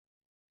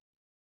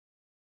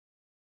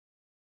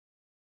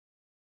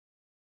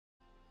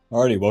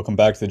Alrighty, welcome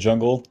back to the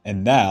jungle,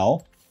 and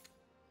now,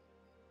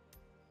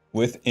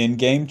 with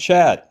in-game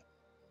chat.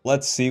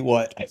 Let's see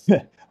what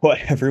what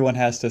everyone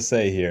has to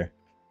say here.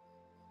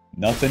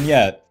 Nothing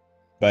yet,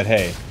 but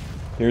hey,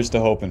 here's to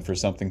hoping for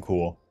something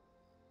cool.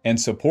 And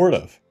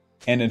supportive.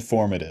 And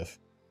informative.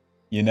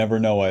 You never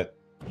know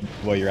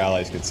what your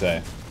allies could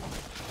say.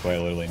 Quite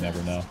literally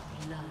never know.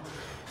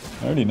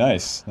 Alrighty,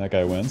 nice. That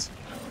guy wins.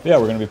 But yeah,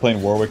 we're going to be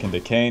playing Warwick and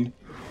Decane.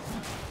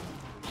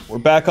 We're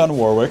back on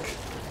Warwick.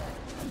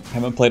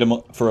 Haven't played him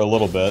for a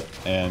little bit,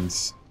 and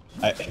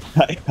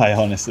I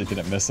honestly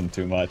didn't miss him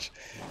too much.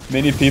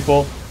 Many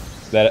people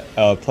that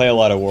play a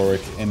lot of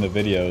Warwick in the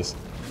videos.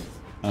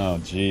 Oh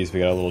geez, we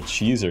got a little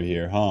cheeser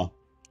here, huh?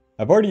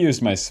 I've already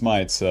used my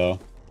smite, so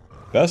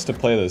best to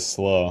play this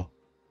slow.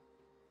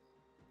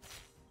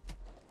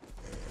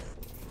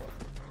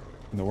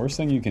 And the worst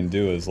thing you can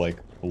do is like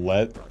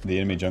let the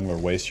enemy jungler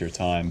waste your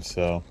time,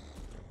 so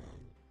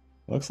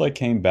looks like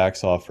Kane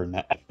backs off for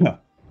now.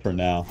 For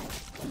now.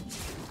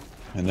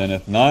 And then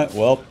if not,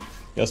 well,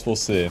 guess we'll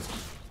see.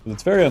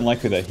 It's very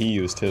unlikely that he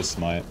used his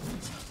smite.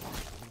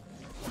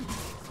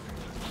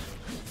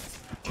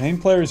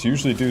 Kane players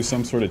usually do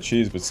some sort of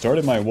cheese, but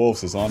starting my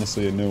wolves is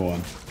honestly a new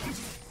one.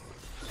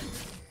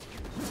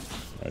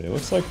 Alright, it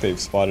looks like they've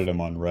spotted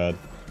him on red.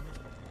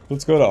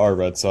 Let's go to our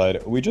red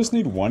side. We just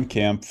need one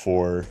camp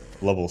for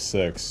level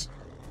 6.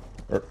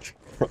 Or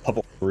for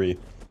level 3.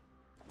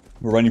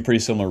 We're running pretty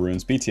similar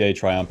runes. BTA,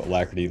 Triumph,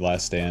 Alacrity,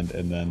 Last Stand,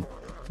 and then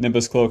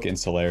Nimbus Cloak and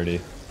Celerity.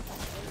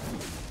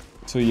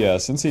 So yeah,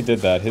 since he did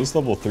that, his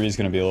level 3 is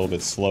going to be a little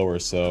bit slower,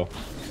 so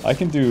I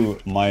can do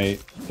my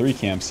 3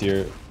 camps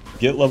here,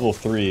 get level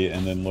 3,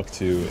 and then look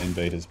to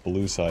invade his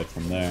blue side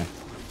from there.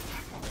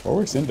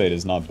 Warwick's invade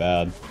is not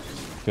bad,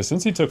 because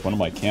since he took one of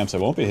my camps, I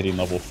won't be hitting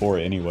level 4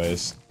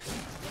 anyways.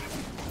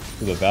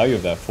 So the value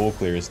of that full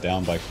clear is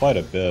down by quite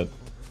a bit,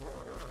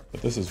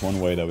 but this is one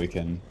way that we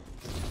can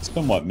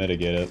somewhat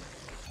mitigate it.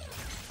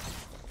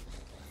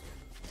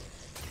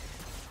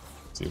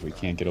 See if we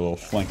can't get a little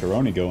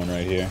flankeroni going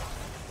right here.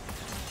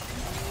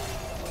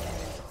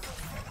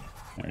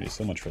 Alrighty,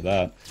 so much for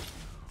that.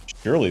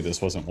 Surely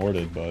this wasn't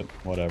warded, but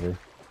whatever.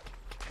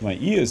 My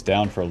E is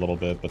down for a little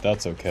bit, but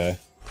that's okay.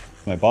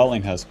 My bot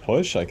lane has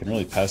push, I can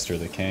really pester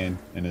the Kane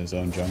in his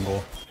own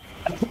jungle.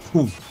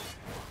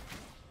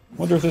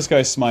 Wonder if this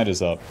guy's smite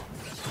is up.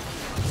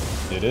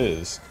 It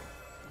is.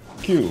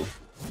 Q.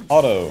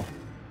 Auto.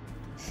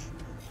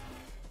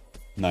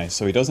 Nice,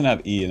 so he doesn't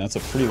have E, and that's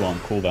a pretty long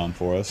cooldown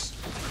for us.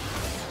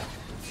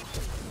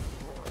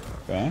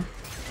 Okay.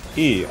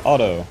 E.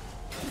 Auto.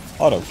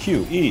 Auto.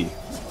 Q. E.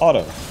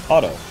 Auto.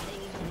 Auto.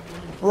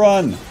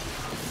 Run!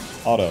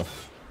 Auto.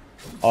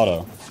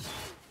 Auto.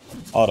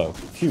 Auto.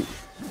 Q.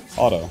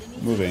 Auto.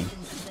 Moving.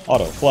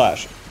 Auto.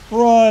 Flash.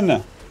 Run!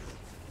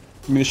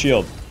 Give me the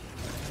shield.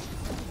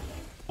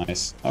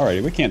 Nice.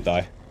 Alrighty, we can't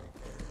die.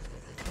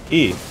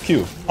 E.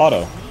 Q.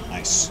 Auto.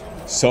 Nice.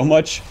 So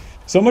much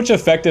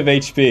effective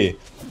HP.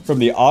 From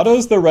the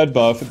autos, the red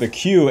buff, the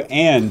Q,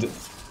 and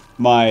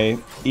my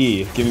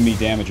E giving me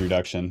damage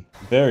reduction.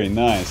 Very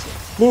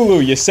nice.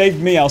 Lulu, you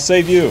saved me, I'll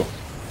save you.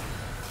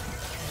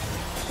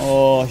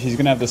 Oh, he's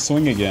gonna have to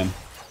swing again.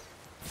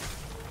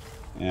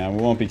 Yeah, we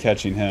won't be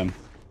catching him.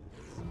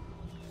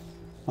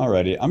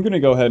 Alrighty, I'm gonna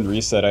go ahead and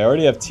reset. I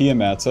already have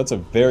Tiamat, so that's a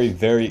very,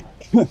 very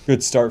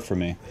good start for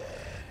me.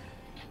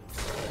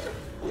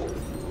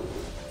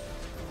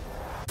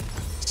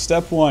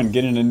 Step 1,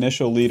 get an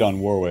initial lead on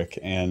Warwick,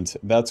 and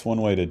that's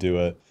one way to do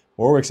it.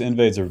 Warwick's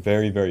invades are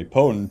very, very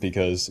potent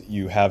because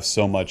you have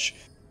so much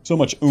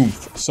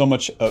oomph, so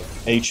much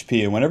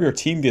HP, and whenever your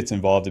team gets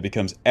involved, it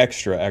becomes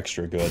extra,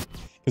 extra good.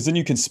 Because then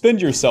you can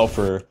spend yourself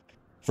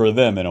for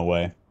them in a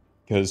way.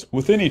 Because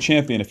with any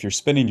champion, if you're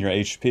spending your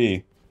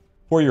HP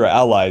for your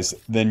allies,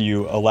 then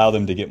you allow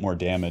them to get more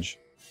damage.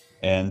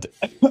 And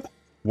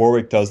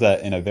Warwick does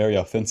that in a very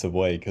offensive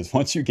way, because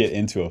once you get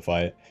into a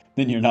fight,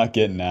 then you're not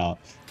getting out.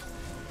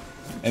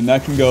 And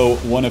that can go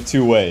one of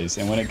two ways,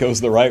 and when it goes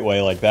the right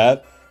way like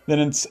that, then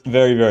it's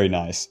very, very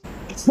nice.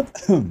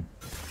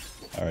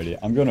 Alrighty,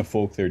 I'm going to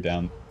full clear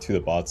down to the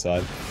bot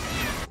side.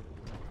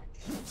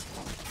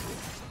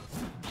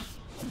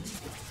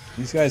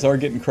 These guys are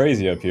getting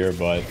crazy up here,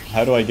 but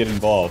how do I get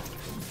involved?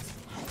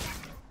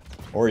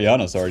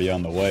 Oriana's already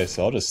on the way,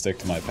 so I'll just stick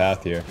to my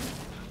path here.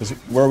 Because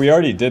where we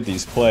already did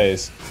these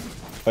plays,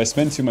 if I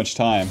spend too much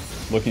time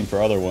looking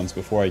for other ones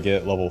before I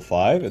get level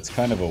 5, it's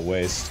kind of a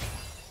waste.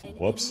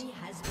 Whoops.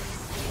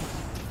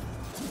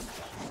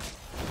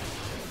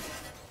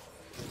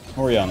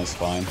 Oriana's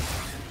fine.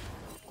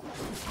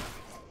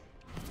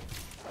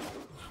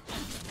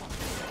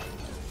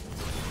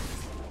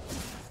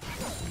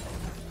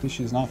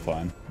 She's not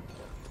fine.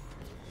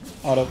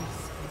 Auto.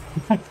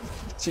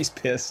 She's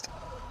pissed.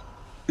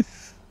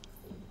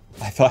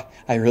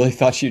 I really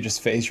thought she'd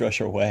just phase rush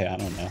her way, I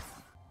don't know.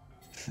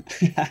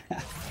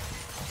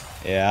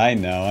 Yeah, I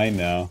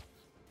know.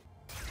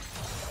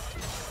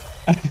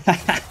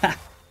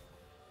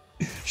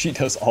 She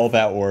does all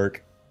that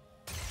work.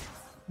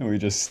 And we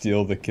just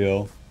steal the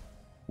kill.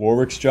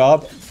 Warwick's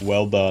job,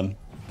 well done.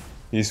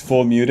 He's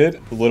full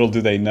muted. Little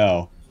do they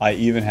know, I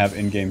even have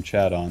in-game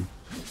chat on.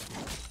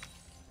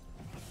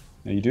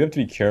 Now you do have to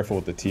be careful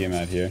with the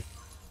Tiamat here.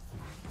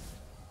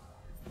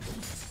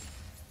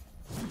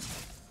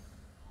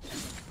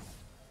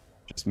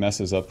 Just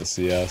messes up the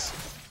CS.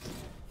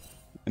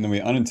 And then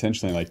we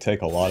unintentionally like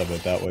take a lot of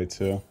it that way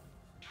too.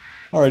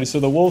 Alrighty, so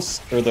the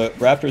wolves, or the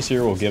raptors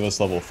here will give us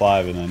level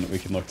 5 and then we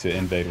can look to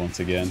invade once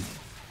again.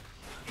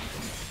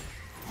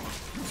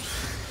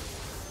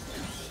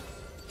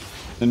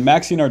 Then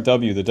maxing our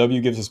W, the W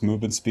gives us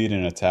movement speed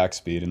and attack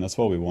speed, and that's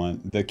what we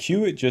want. The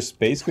Q, it just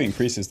basically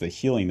increases the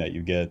healing that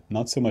you get,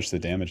 not so much the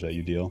damage that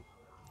you deal.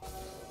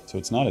 So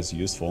it's not as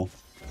useful.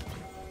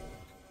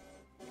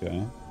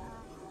 Okay.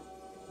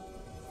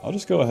 I'll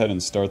just go ahead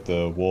and start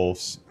the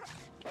wolves.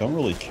 Don't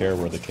really care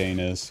where the cane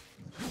is.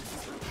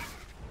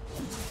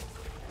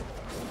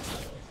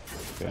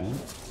 Okay.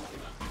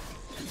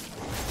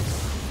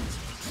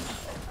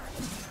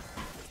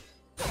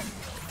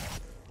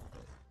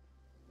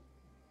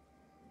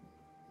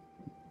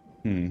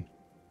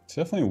 It's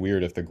definitely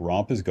weird if the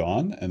Gromp is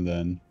gone and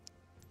then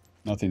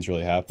nothing's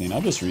really happening. I'll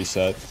just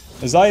reset.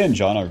 Xayah and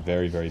John are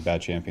very, very bad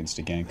champions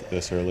to gank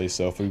this early,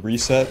 so if we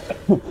reset,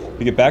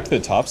 we get back to the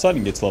top side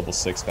and get to level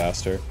 6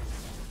 faster.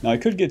 Now I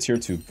could get tier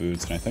 2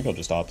 boots, and I think I'll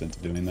just opt into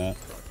doing that.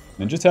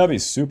 Ninja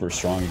Tabby's super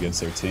strong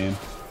against their team.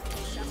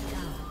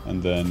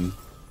 And then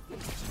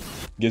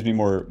gives me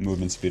more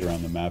movement speed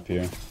around the map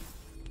here.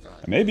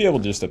 I may be able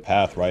just to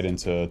path right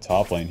into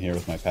top lane here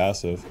with my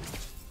passive.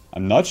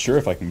 I'm not sure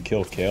if I can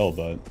kill Kale,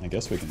 but I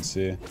guess we can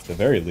see. At the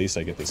very least,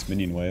 I get this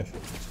minion wave.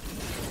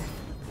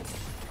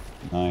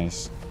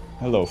 Nice.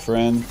 Hello,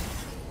 friend.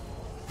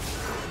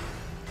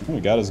 Oh, we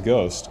got his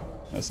ghost.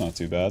 That's not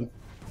too bad.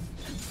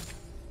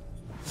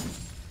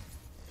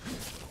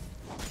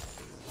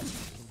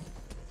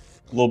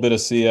 A little bit of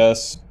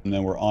CS, and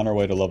then we're on our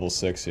way to level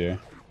 6 here.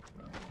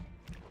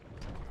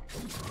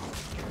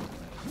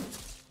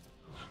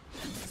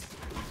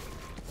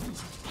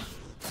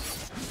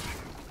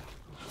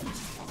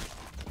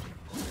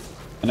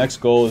 The next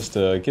goal is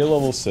to get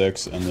level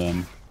 6 and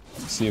then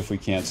see if we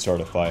can't start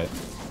a fight.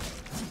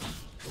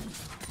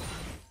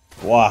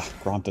 Wow,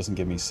 Gromp doesn't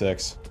give me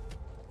 6.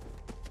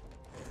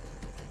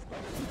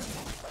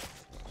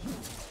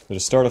 So to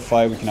start a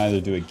fight, we can either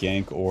do a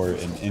gank or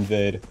an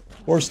invade,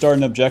 or start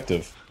an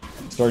objective.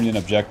 Starting an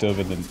objective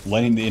and then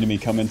letting the enemy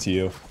come into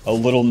you. A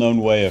little known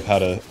way of how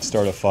to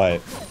start a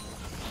fight.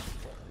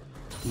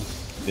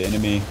 The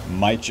enemy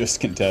might just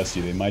contest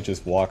you, they might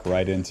just walk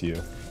right into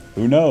you.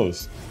 Who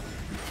knows?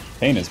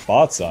 Kane is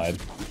bot side.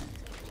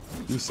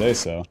 You say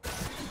so.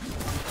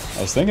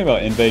 I was thinking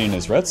about invading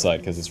his red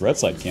side because his red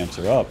side camps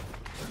are up.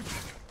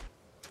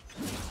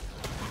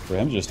 For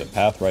him, just a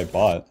path right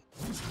bot.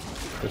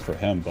 Good for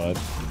him, bud.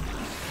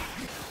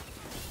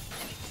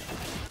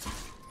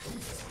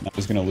 Now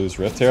he's going to lose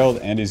Rift Herald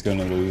and he's going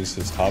to lose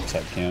his top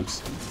side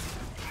camps.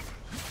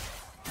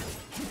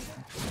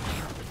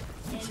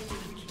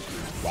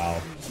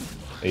 Wow.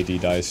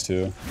 AD dies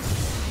too.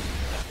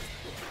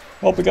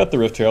 Well, we got the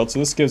Rift Herald, so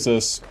this gives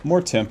us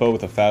more tempo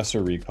with a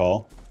faster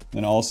recall.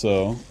 And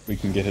also, we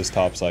can get his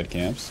topside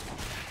camps.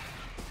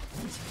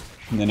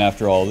 And then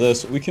after all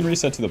this, we can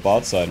reset to the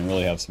bot side and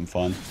really have some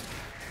fun.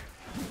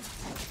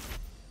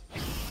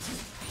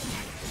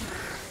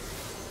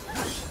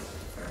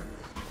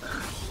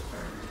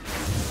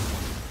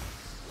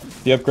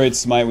 The upgrade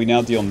smite, we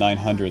now deal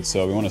 900,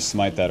 so we want to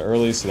smite that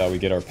early so that we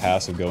get our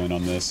passive going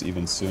on this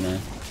even sooner.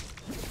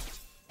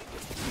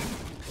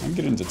 I'm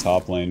getting into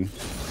top lane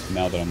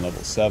now that I'm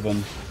level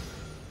 7.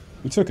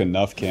 We took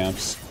enough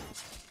camps.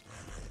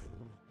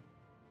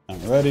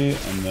 I'm ready,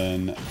 and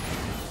then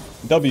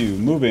W,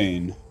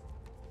 moving.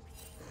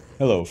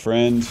 Hello,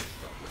 friend.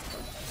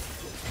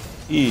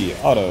 E,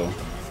 auto.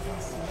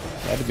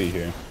 Glad to be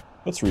here.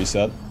 Let's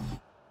reset.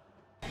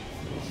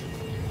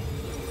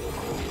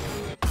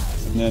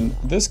 And then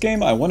this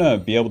game, I want to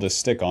be able to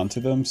stick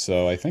onto them,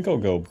 so I think I'll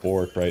go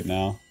Bork right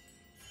now.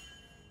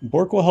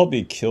 Bork will help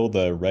me kill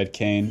the red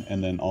cane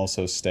and then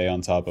also stay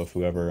on top of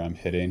whoever I'm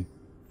hitting.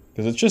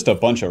 Because it's just a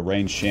bunch of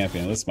ranged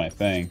champions, that's my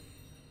thing.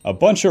 A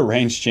bunch of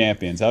ranged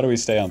champions, how do we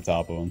stay on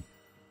top of them?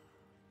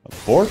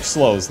 Bork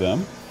slows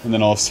them, and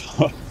then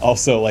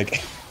also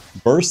like,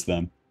 burst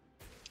them.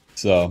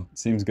 So,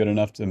 seems good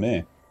enough to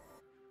me.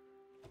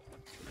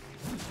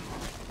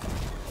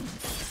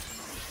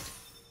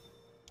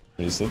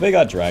 So they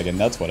got dragon,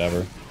 that's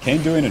whatever.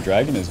 Kayn doing a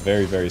dragon is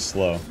very, very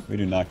slow. We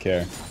do not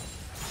care.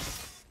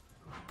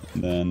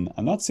 And then,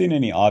 I'm not seeing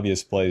any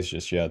obvious plays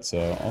just yet,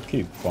 so I'll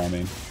keep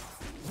farming.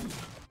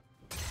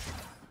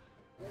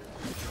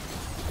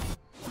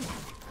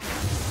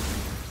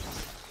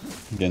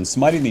 Again,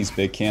 smiting these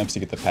big camps to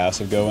get the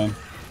passive going.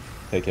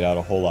 Take it out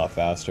a whole lot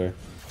faster.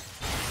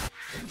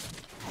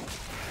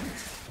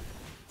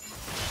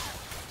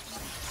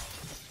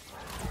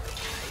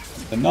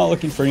 I'm not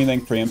looking for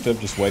anything preemptive,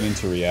 just waiting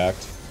to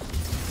react.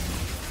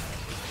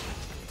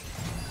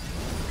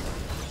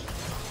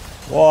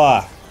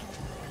 Wah!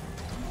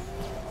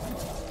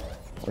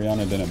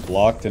 Orianna didn't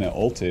block, didn't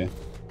ulti.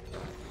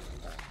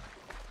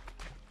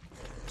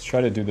 Let's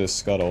try to do this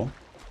scuttle.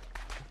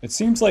 It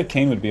seems like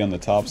Kayn would be on the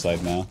top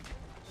side now.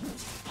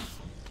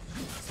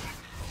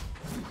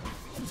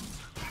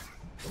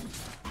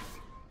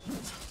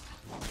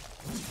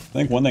 I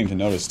think one thing to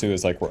notice too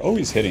is like we're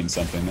always hitting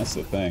something, that's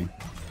the thing.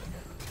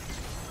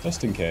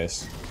 Just in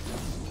case.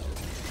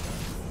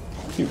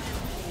 Phew.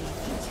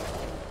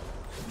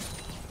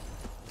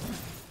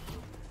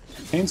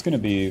 Kayn's gonna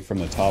be from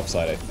the top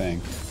side, I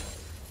think.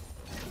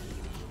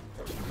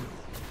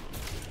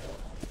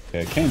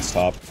 Okay, Kayn's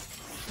top.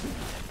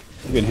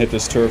 We can hit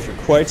this turret for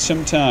quite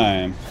some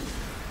time.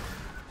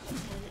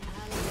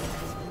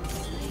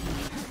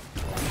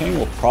 Kayn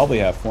will probably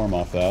have form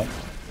off that.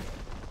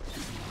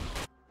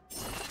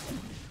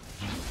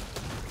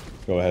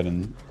 Go ahead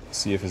and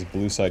see if his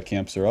blue side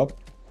camps are up.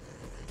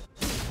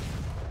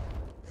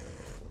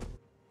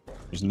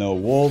 There's no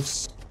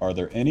wolves. Are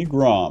there any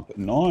Gromp?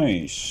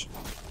 Nice.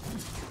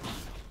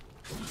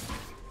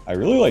 I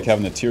really like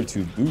having the tier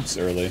 2 boots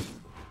early.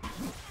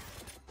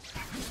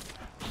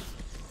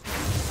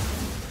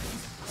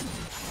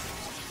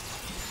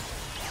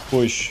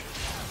 Push.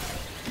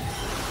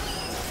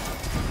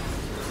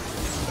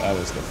 That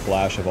was the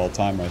flash of all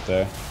time right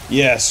there.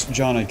 Yes,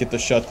 John, I get the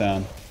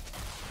shutdown.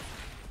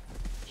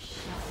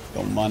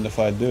 Don't mind if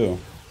I do.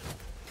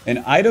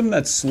 An item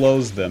that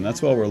slows them.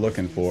 That's what we're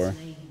looking for.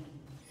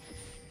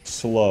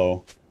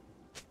 Slow.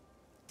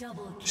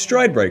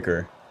 Stride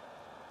Breaker.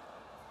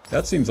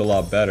 That seems a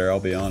lot better, I'll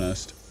be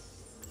honest.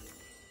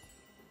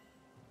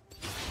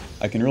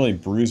 I can really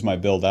bruise my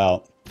build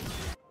out.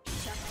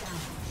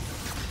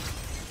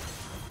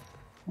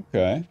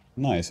 Okay,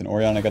 nice. And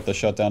Orianna got the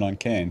shutdown on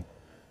Kayn.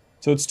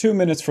 So it's 2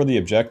 minutes for the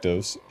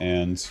objectives,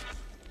 and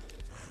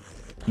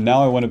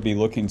now I want to be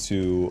looking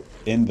to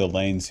end the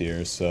lanes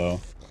here, so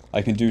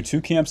I can do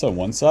 2 camps on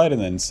one side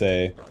and then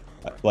say,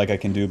 like I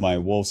can do my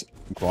Wolves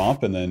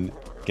Gromp and then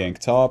gank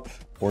top,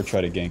 or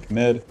try to gank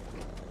mid,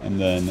 and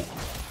then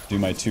do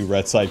my 2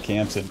 red side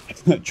camps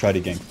and try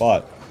to gank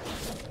bot.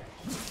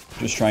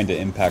 Just trying to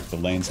impact the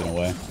lanes in a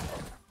way.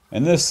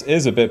 And this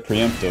is a bit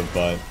preemptive,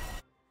 but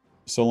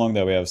so long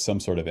that we have some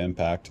sort of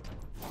impact.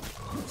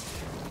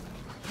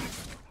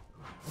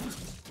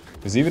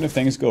 Because even if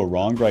things go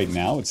wrong right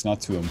now, it's not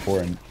too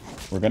important.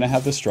 We're going to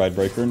have the Stride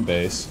Breaker in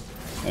base,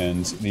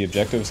 and the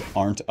objectives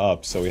aren't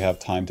up, so we have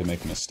time to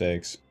make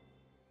mistakes.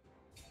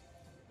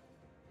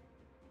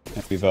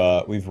 And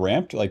we've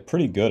ramped like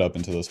pretty good up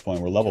until this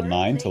point. We're level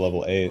 9 to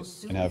level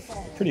 8 and have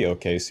pretty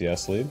okay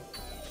CS lead.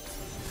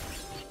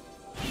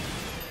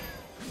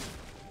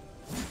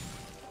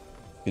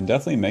 You can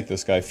definitely make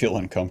this guy feel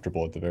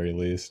uncomfortable at the very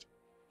least.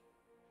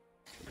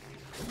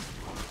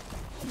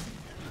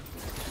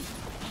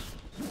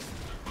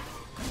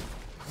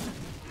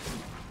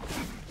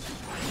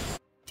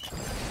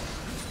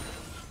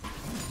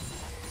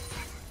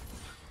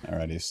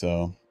 Alrighty,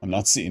 so I'm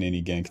not seeing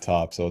any gank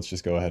top, so let's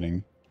just go ahead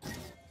and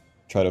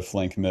try to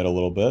flank mid a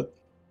little bit.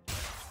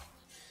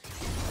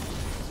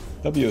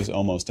 W is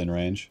almost in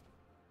range.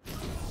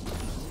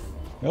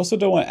 We also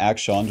don't want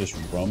Akshan just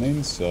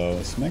roaming, so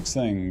let's mix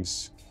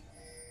things.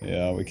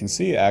 Yeah, we can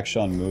see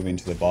Akshan moving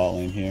to the bot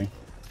lane here.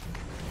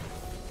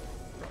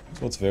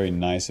 That's what's very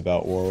nice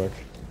about Warwick.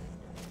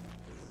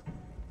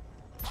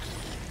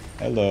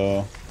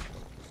 Hello.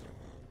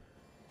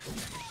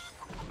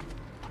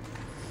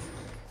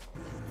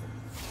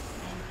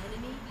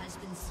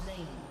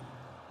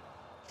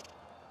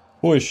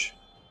 Push.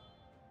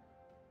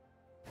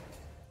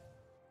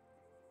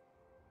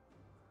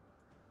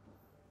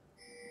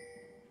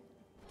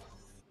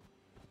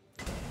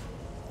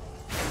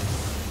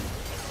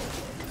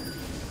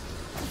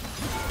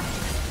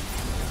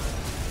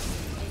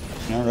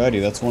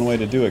 Alrighty, that's one way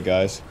to do it,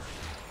 guys.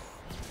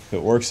 If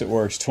it works, it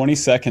works. 20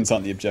 seconds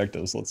on the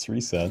objectives. Let's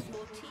reset.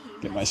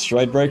 Get my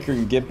Stride Breaker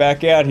and get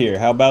back out here.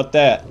 How about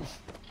that?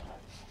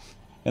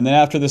 And then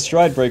after the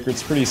Stride Breaker,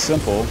 it's pretty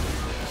simple.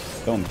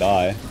 Don't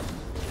die.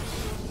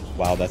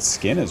 Wow, that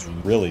skin is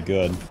really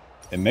good.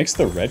 It makes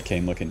the red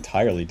Kayn look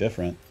entirely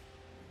different.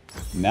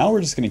 Now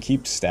we're just going to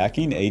keep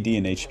stacking AD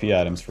and HP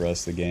items for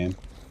us the game.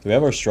 So we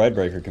have our Stride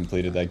Breaker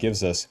completed. That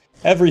gives us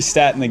every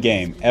stat in the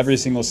game. Every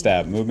single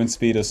stat. Movement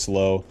speed is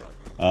slow.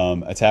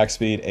 Attack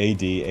speed, AD,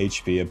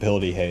 HP,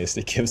 ability haste.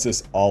 It gives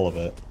us all of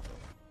it.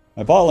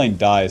 My bot lane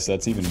dies, so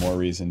that's even more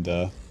reason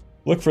to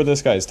look for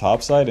this guy's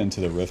topside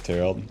into the Rift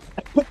Herald.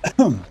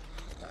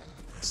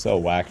 So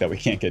whack that we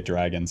can't get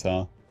dragons,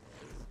 huh?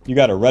 You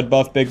got a red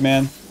buff, big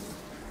man?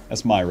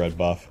 That's my red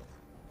buff.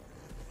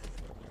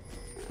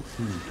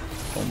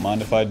 Don't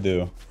mind if I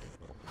do.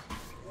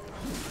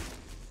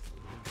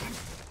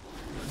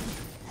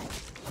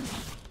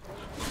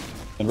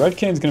 And Red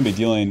Kayn's going to be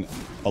dealing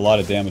a lot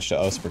of damage to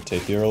us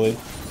particularly.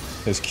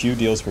 His Q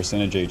deals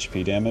percentage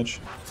HP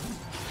damage.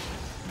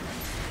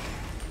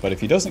 But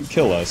if he doesn't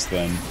kill us,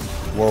 then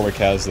Warwick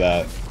has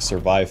that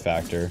survive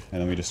factor,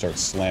 and then we just start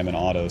slamming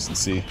autos and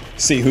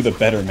see who the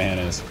better man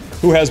is.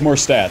 Who has more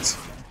stats?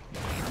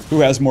 Who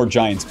has more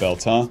Giants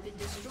belts, huh?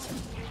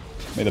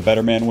 May the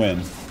better man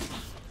win.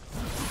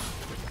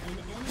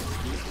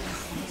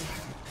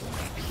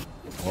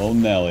 Oh,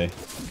 Nelly.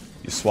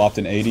 You swapped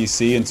an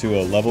ADC into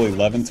a level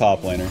 11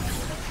 top laner.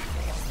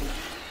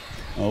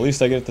 Well, at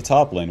least I get the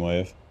top lane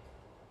wave.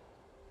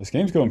 This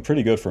game's going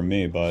pretty good for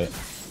me, but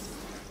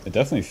it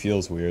definitely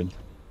feels weird.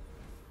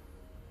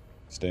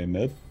 Stay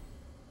mid.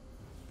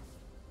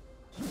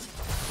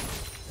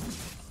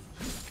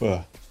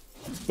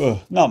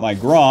 Not my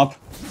Gromp.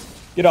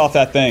 Get off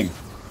that thing.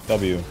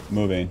 W,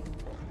 moving.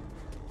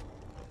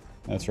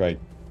 That's right.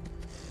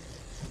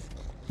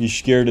 He's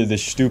scared of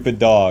this stupid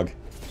dog.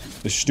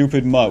 The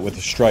stupid mutt with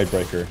the stride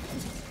breaker.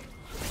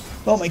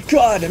 Oh my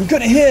god, I'm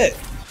gonna hit!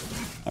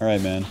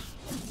 Alright, man.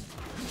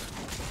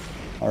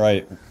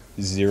 Alright,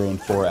 0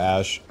 and 4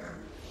 Ashe.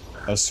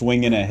 A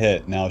swing and a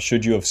hit. Now,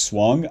 should you have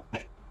swung?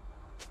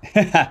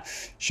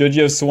 Should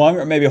you have swung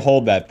or maybe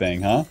hold that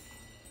thing, huh?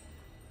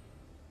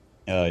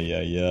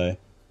 Yeah.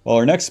 Well,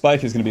 our next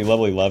spike is going to be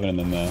level 11 and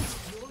then the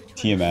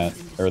Tiamat,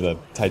 or the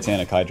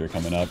Titanic Hydra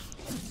coming up.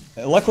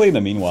 Luckily, in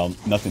the meanwhile,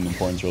 nothing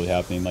important's really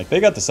happening. Like, they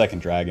got the second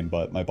dragon,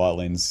 but my bot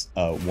lane's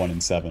 1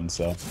 and 7,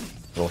 so a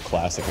little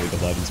classic League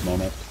of Legends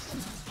moment.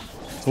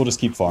 So we'll just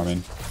keep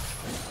farming.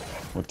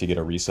 Work to get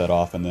a reset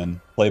off and then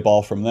play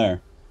ball from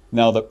there.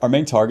 Now, our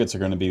main targets are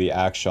going to be the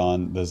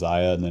Akshan, the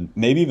Xayah, and then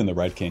maybe even the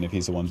Red Cane if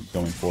he's the one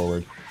going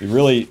forward. We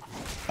really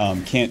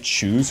can't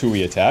choose who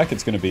we attack.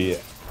 It's going to be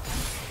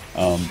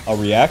a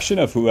reaction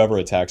of whoever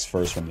attacks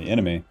first from the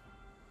enemy.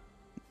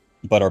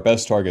 But our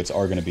best targets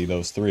are going to be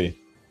those three.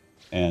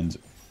 And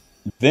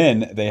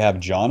then they have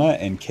Janna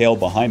and Kayle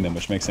behind them,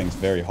 which makes things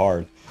very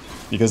hard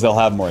because they'll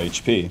have more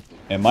HP.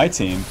 And my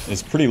team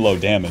is pretty low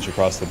damage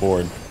across the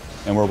board.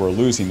 And where we're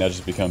losing, that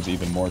just becomes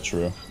even more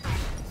true.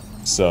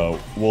 So,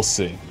 we'll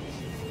see.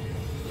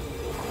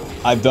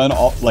 I've done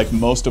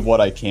most of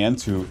what I can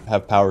to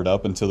have powered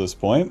up until this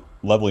point.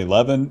 Level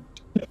 11,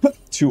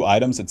 2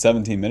 items at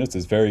 17 minutes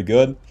is very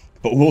good.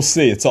 But we'll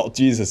see. It's all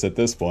Jesus at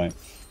this point.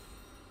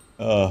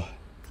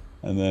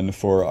 And then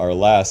for our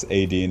last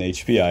AD and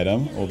HP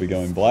item, we'll be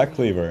going Black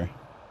Cleaver.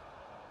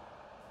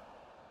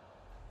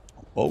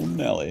 Oh,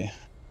 Nelly.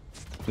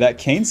 That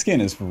Kayn skin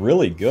is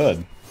really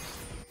good.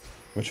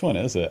 Which one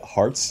is it?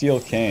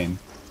 Heartsteel Kayn.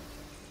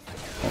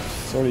 Oh,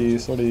 sorry.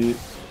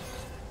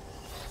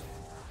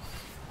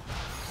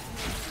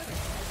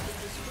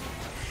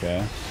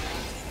 Okay.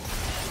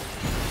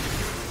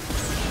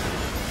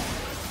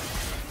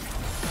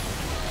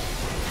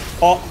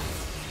 Oh!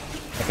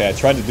 Okay, I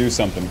tried to do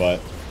something,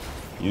 but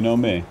you know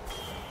me.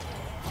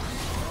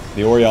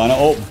 The Orianna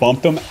ult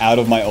bumped him out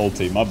of my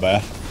ulti. My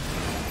bad.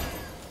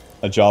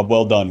 A job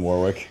well done,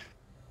 Warwick.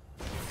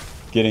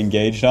 Get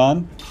engaged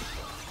on.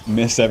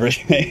 Miss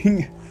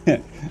everything.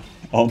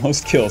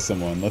 Almost kill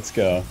someone. Let's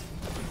go.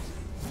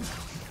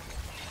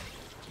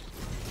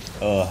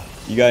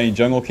 You got any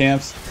jungle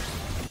camps?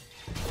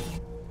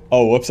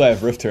 Oh, whoops, I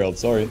have Rift Herald.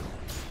 Sorry.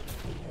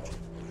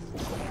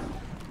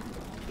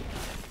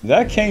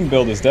 That Kayn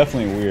build is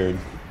definitely weird.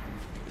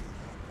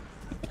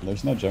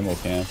 There's no jungle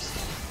camps.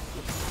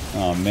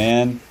 Oh,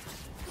 man.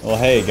 Well,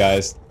 hey,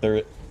 guys. There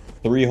are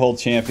 3 whole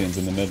champions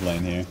in the mid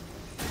lane here.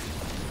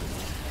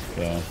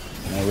 So,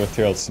 no Rift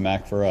Herald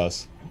smack for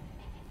us.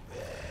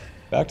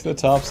 Back to the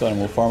top side, and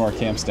we'll farm our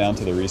camps down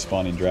to the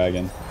respawning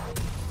dragon.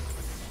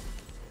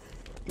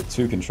 Get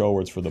 2 control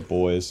words for the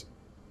boys.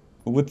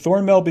 Would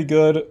Thornmail be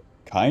good?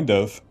 Kind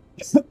of.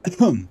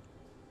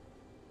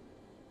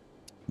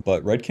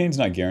 But Red Kane's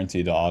not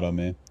guaranteed to auto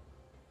me.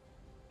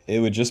 It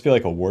would just be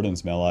like a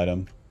Warden's Mail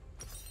item.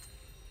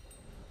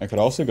 I could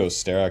also go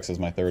Sterak's as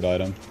my 3rd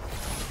item.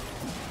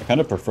 I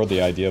kind of prefer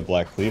the idea of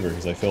Black Cleaver,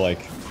 because I feel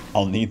like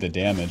I'll need the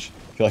damage.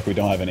 I feel like we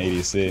don't have an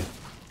ADC.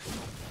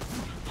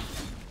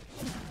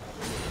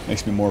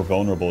 Makes me more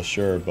vulnerable,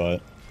 sure,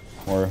 but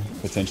more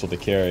potential to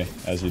carry,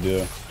 as you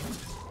do.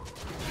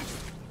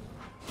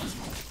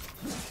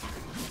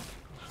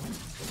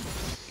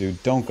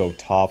 Dude, don't go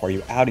top. Are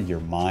you out of your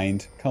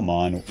mind? Come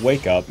on,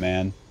 wake up,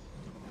 man.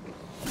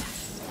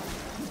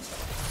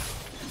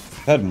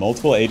 I've had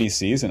multiple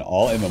ADCs and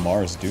all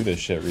MMRs do this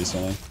shit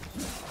recently.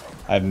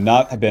 I've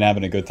not been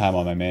having a good time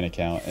on my main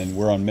account, and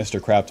we're on Mr.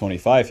 Crab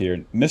 25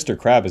 here. Mr.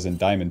 Crab is in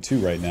Diamond 2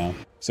 right now.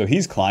 So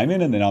he's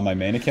climbing, and then on my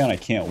main account, I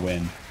can't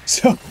win.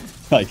 So,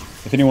 like,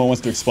 if anyone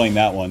wants to explain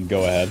that one,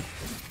 go ahead.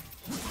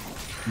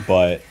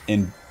 But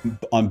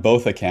on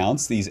both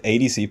accounts, these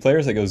ADC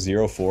players that go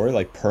 0-4,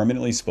 like,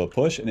 permanently split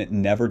push, and it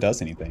never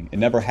does anything. It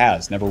never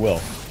has, never will.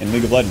 In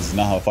League of Legends, it's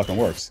not how it fucking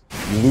works.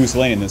 You lose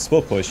lane and then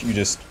split push, you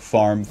just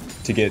farm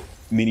to get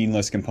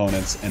meaningless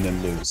components and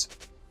then lose.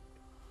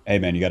 Hey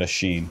man, you got a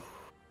Sheen.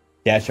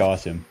 That's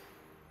awesome.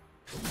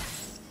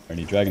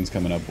 Alrighty, dragon's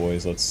coming up,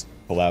 boys. Let's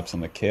collapse on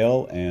the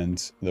Kayle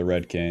and the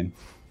Red Cane.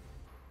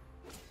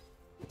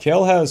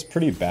 Kayle has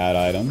pretty bad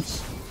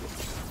items,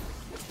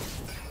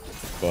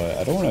 but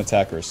I don't want to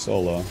attack her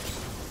solo.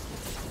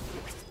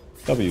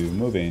 W,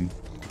 moving.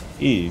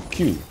 E,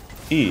 Q,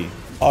 E,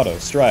 auto,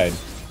 stride,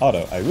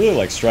 auto. I really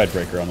like stride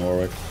breaker on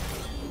Warwick.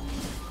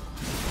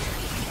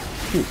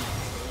 Q.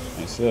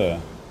 Nice.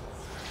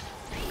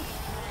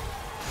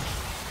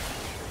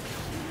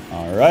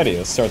 Alrighty,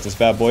 let's start this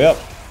bad boy up.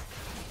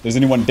 Does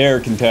anyone dare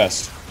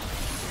contest?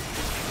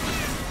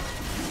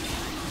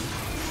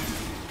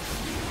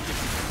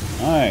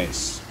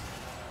 Nice.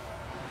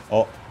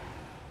 Oh.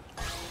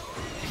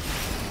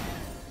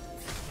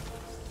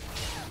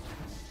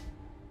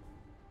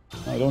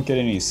 I don't get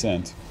any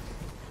scent.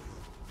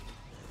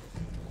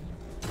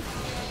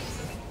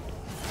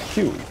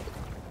 Q.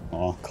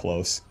 Oh,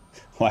 close.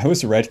 Why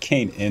was Red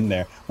Cane in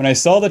there? When I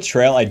saw the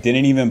trail, I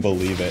didn't even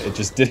believe it. It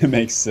just didn't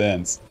make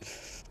sense.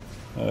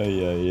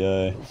 Ay, ay,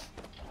 ay.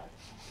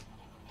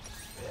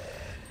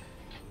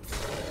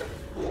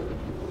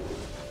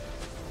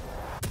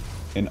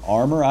 An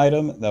armor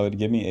item that would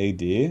give me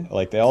AD?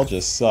 Like, they all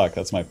just suck.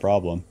 That's my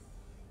problem.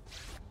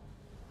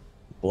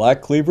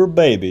 Black Cleaver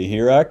baby,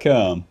 here I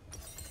come.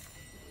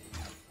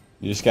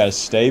 You just gotta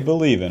stay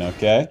believing,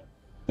 okay?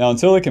 Now,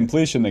 until the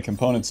completion, the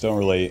components don't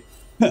really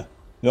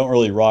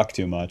rock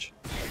too much.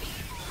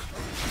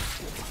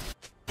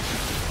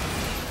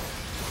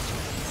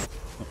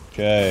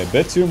 Okay, a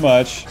bit too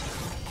much.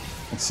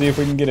 Let's see if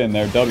we can get in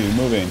there. W,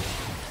 moving.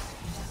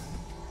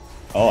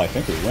 Oh, I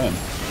think we win.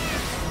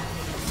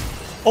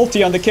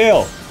 Ulti on the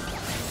kill!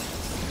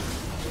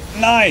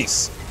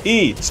 Nice!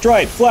 E,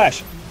 stride,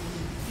 flash!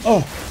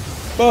 Oh!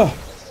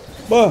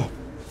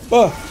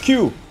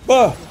 Q!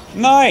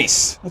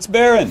 Nice! That's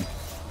Baron!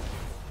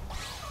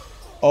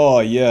 Oh,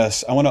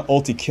 yes. I want to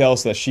ulti Kel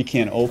so that she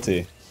can't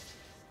ulti.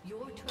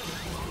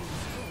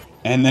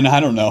 And then I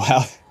don't know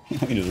how...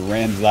 he just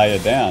ran Zaya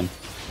down.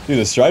 Dude,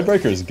 the Stride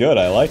Breaker is good.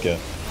 I like it.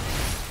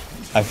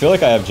 I feel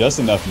like I have just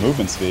enough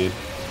movement speed.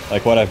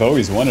 Like what I've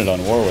always wanted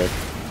on Warwick.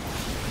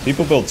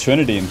 People build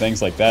Trinity and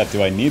things like that.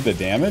 Do I need the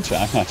damage?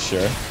 I'm not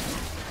sure.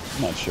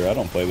 I'm not sure. I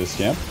don't play this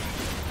champ.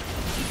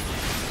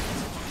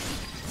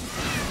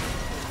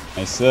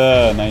 Nice,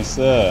 nice.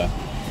 I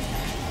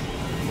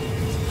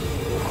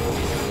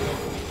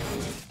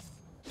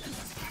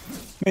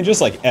mean,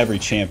 just like every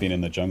champion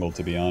in the jungle,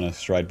 to be honest,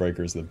 Stride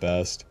Breaker is the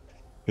best.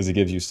 Because it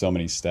gives you so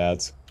many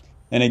stats.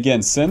 And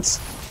again, since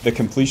the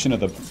completion of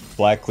the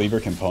Black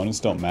Cleaver components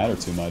don't matter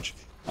too much,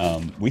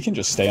 we can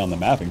just stay on the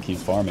map and keep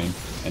farming.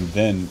 And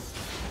then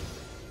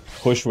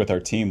push with our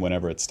team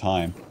whenever it's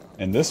time.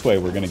 And this way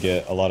we're going to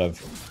get a lot of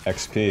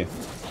XP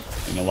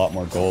and a lot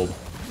more gold.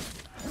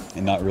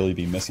 And not really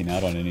be missing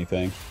out on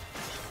anything.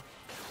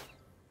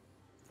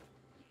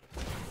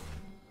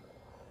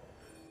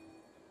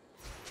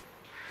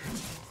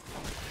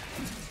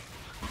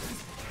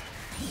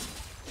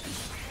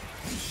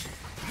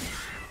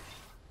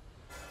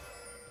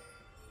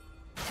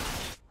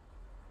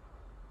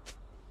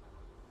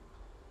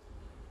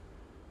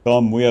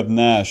 Come, we have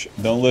Nash.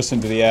 Don't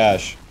listen to the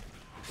Ash.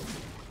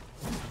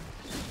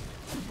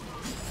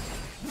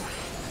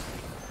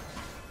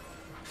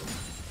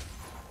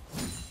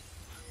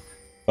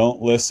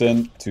 Don't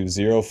listen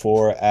to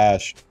 04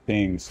 Ash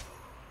pings.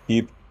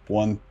 Keep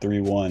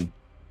 131.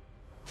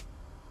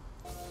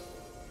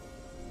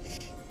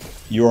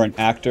 You are an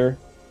actor.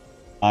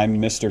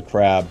 I'm Mr.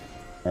 Crab.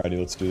 Alrighty,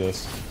 let's do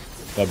this.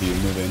 W,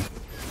 moving.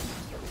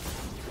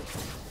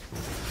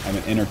 I'm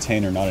an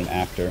entertainer, not an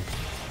actor.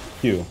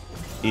 Q.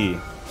 E.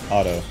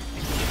 Auto.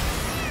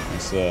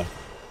 Nice,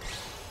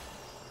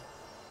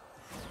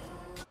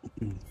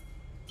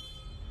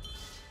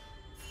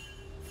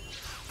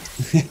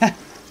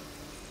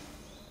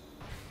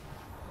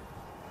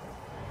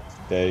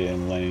 Stay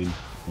in lane.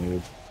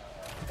 Move.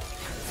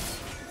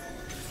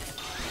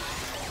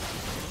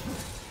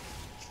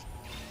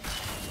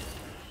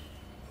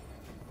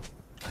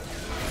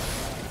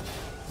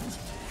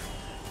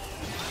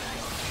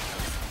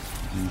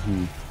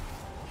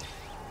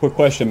 Quick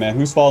question, man.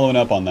 Who's following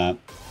up on that?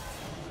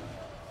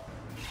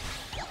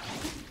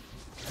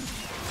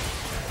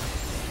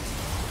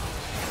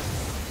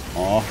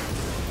 Aw.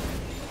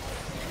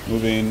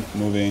 Moving,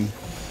 moving.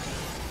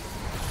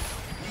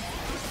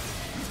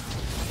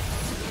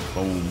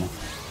 Boom.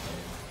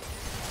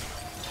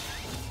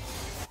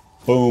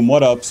 Boom,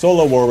 what up?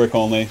 Solo Warwick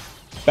only.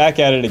 Back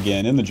at it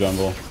again, in the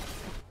jungle.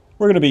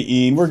 We're gonna be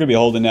E'ing, we're gonna be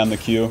holding down the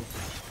Q.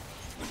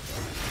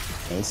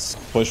 Let's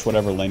push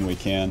whatever lane we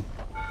can.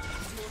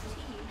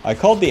 I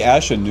called the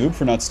Ashe a noob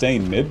for not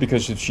staying mid,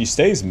 because if she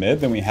stays mid,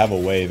 then we have a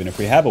wave. And if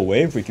we have a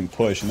wave, we can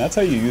push. And that's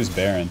how you use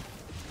Baron.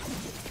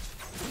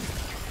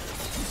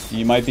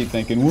 You might be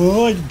thinking,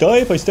 well, I die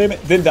if I stay mid.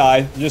 Then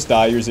die. Just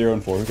die. You're 0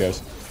 and 4. Who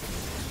cares?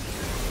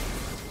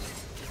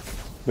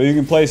 But you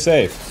can play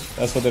safe.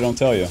 That's what they don't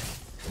tell you.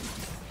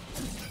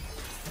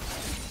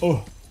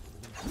 Oh.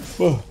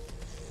 Oh.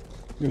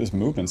 Look at this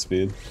movement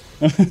speed.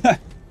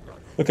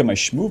 Look at my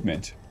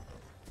movement.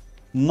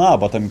 Nah,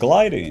 but I'm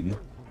gliding.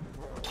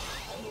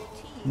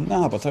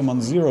 Nah, but I'm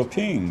on 0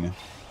 ping.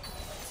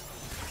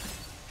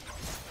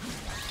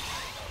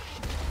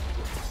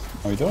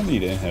 Oh, we don't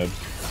need inhib.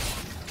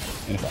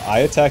 And if I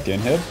attack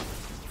inhib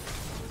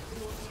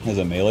as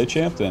a melee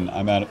champ, then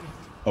I'm at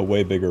a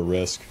way bigger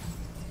risk.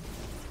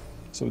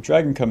 So with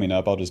Dragon coming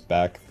up, I'll just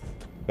back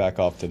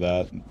off to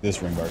that. This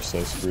Ringbar's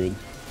so screwed.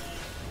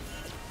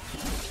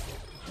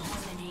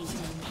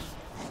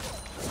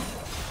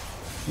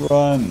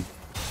 Run!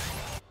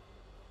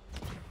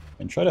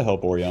 And try to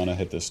help Orianna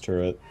hit this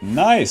turret.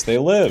 Nice! They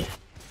live!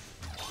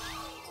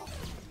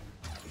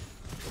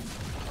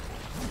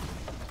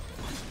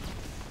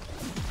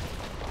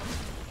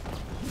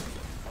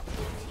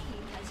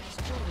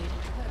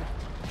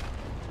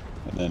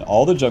 And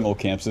all the jungle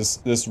camps,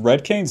 this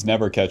Red Kane's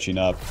never catching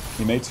up.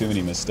 He made too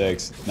many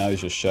mistakes. Now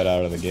he's just shut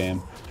out of the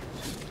game.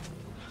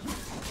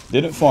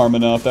 Didn't farm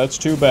enough, that's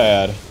too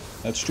bad.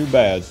 That's too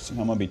bad. I'm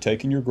gonna be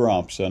taking your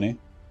Gromp, sonny.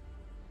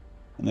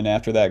 And then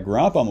after that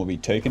Gromp, I'm gonna be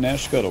taking that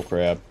Scuttle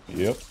Crab.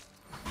 Yep.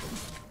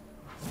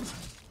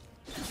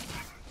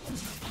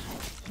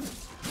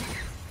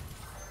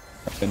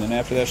 And then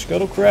after that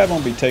Scuttle Crab, I'm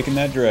gonna be taking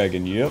that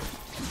Dragon. Yep.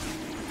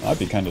 I'd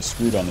be kind of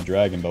screwed on the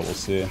Dragon, but we'll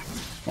see.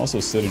 I'm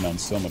also sitting on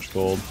so much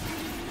gold.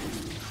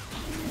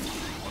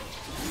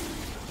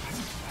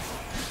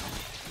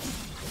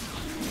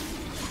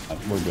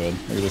 We're good.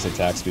 Look at this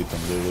attack speed from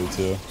Lulu,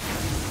 too.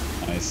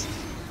 Nice.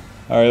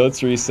 Alright,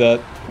 let's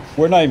reset.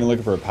 We're not even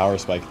looking for a power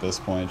spike at this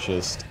point,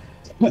 just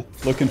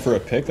looking for a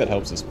pick that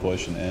helps us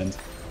push and end.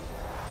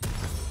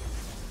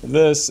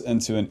 This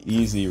into an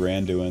easy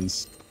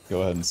Randuin's.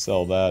 Go ahead and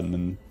sell that, and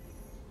then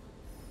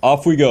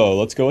off we go.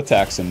 Let's go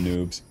attack some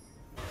noobs.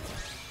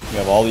 We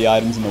have all the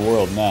items in the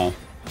world now.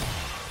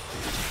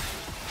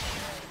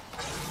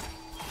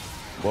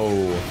 Whoa.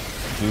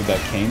 Dude, that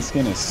Kane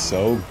skin is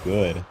so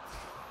good.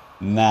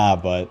 Nah,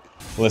 but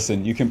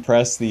listen, you can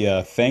press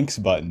the thanks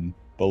button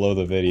below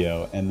the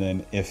video, and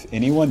then if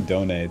anyone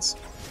donates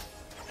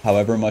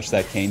however much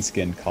that Kane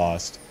skin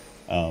cost,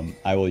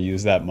 I will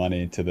use that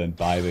money to then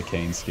buy the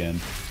Kane skin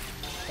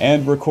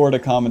and record a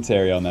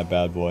commentary on that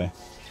bad boy.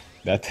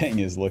 That thing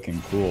is looking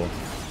cool.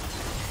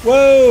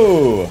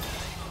 Whoa!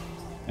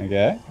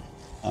 Okay.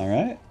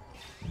 Alright.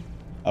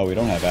 Oh, we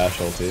don't have Ash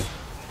ulti.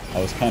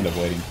 I was kind of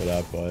waiting for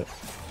that, but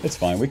it's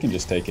fine. We can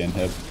just take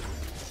inhib.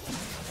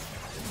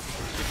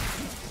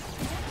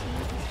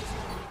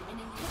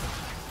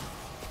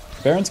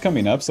 Baron's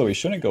coming up, so we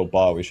shouldn't go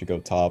bot. We should go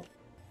top.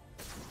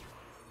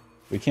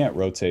 We can't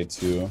rotate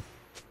to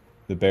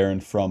the Baron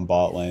from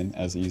bot lane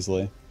as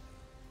easily.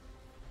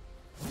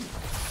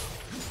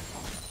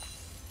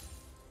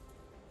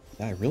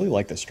 Yeah, I really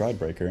like the Stride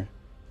Breaker.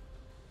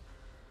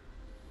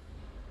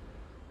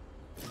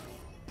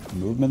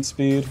 Movement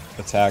speed,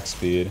 attack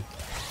speed,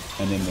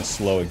 and then the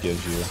slow it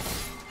gives you.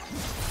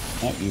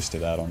 Not used to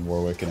that on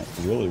Warwick, and it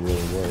really,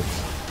 really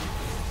works.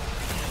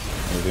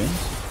 Moving.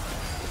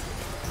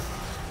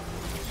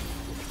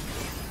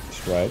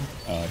 Stride.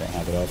 Oh, I don't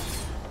have it up.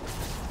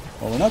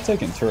 Well, we're not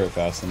taking turret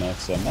fast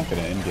enough, so I'm not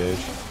going to engage.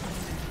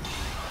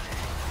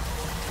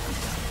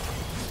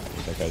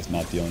 That guy's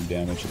not dealing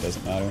damage, it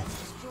doesn't matter.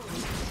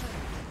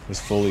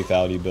 His full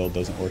lethality build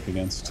doesn't work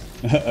against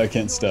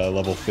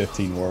level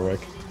 15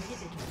 Warwick.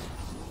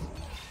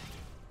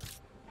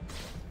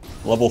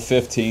 Level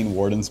 15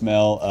 Warden's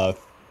Mail,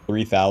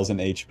 3000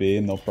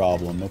 HP, no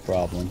problem, no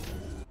problem.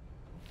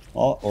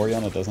 Well,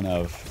 Orianna doesn't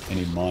have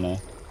any mana.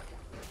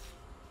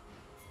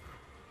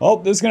 Well,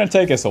 this is going to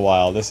take us a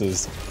while. This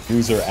is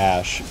User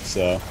Ash,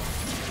 so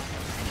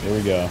here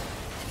we go.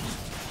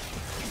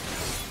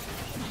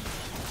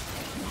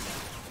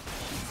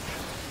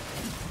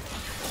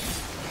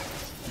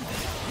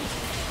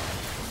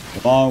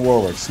 Come on,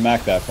 Warwick,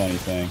 smack that funny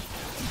thing.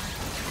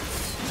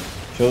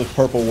 Show this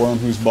purple worm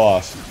who's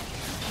boss.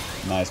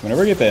 Nice.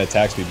 Whenever we get the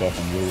attack speed buff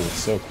on Lulu, it's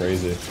so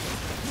crazy.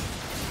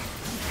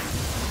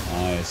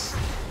 Nice.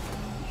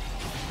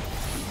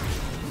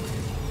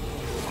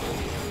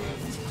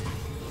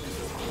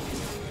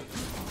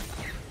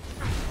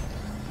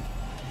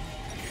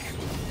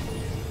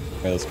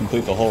 Okay, let's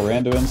complete the whole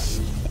Randuin's,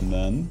 and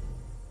then...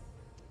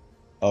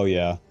 Oh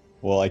yeah.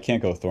 Well, I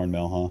can't go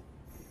Thornmail,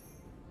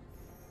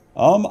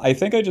 huh? I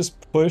think I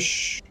just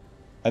push...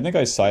 I think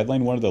I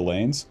sideline one of the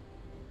lanes,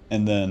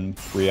 and then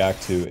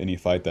react to any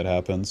fight that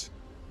happens.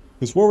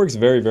 Because Warwick's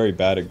very, very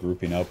bad at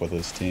grouping up with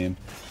his team.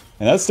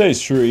 And that stays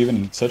true even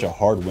in such a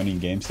hard winning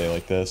game state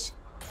like this.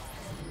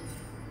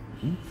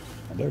 Well,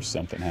 there's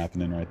something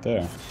happening right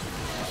there.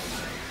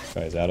 This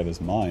guy's out of his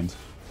mind.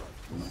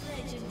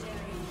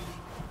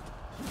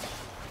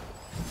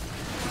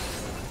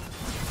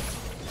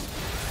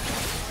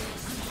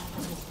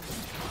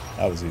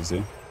 That was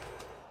easy.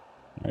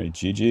 Alright,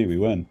 GG, we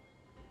win.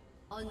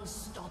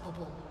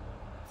 Unstoppable.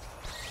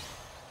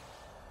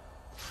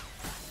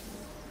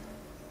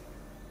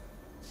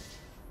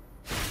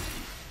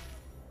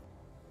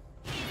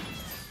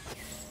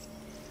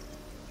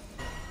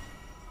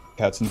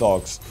 Cats and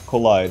dogs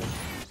collide.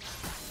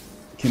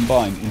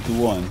 Combine into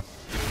one.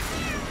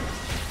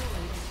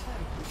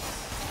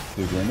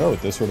 Dude, Ringo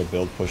with this sort of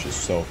build pushes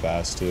so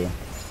fast too.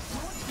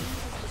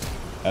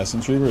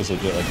 Essence Reaver is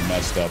legit like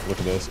messed up. Look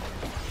at this.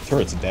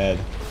 Turret's dead.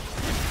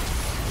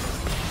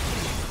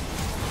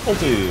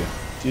 Ulti!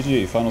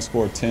 GG, final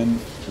score 10,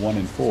 1,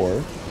 and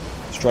 4.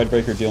 Stride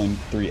Breaker dealing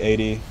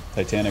 380,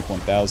 Titanic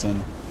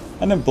 1000,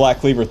 and then Black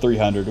Cleaver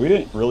 300. We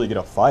didn't really get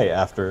a fight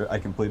after I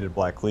completed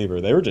Black Cleaver.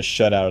 They were just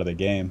shut out of the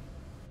game.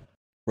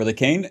 Where the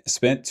Kane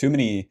spent too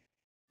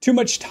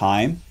much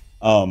time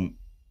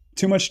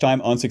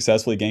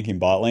unsuccessfully ganking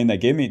bot lane.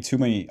 That gave me too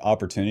many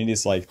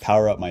opportunities to like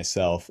power up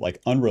myself,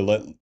 like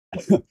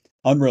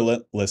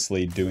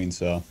unrelentlessly doing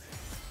so.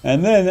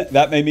 And then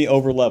that made me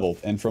over leveled,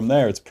 and from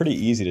there it's pretty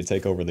easy to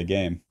take over the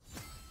game.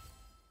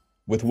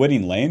 With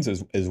winning lanes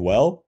as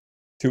well,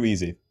 too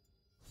easy.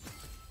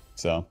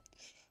 So,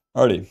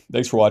 alrighty,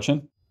 thanks for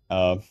watching.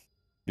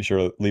 Be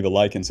sure to leave a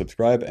like and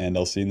subscribe, and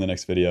I'll see you in the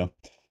next video.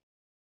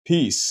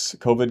 Peace.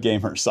 COVID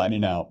Gamer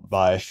signing out.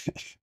 Bye.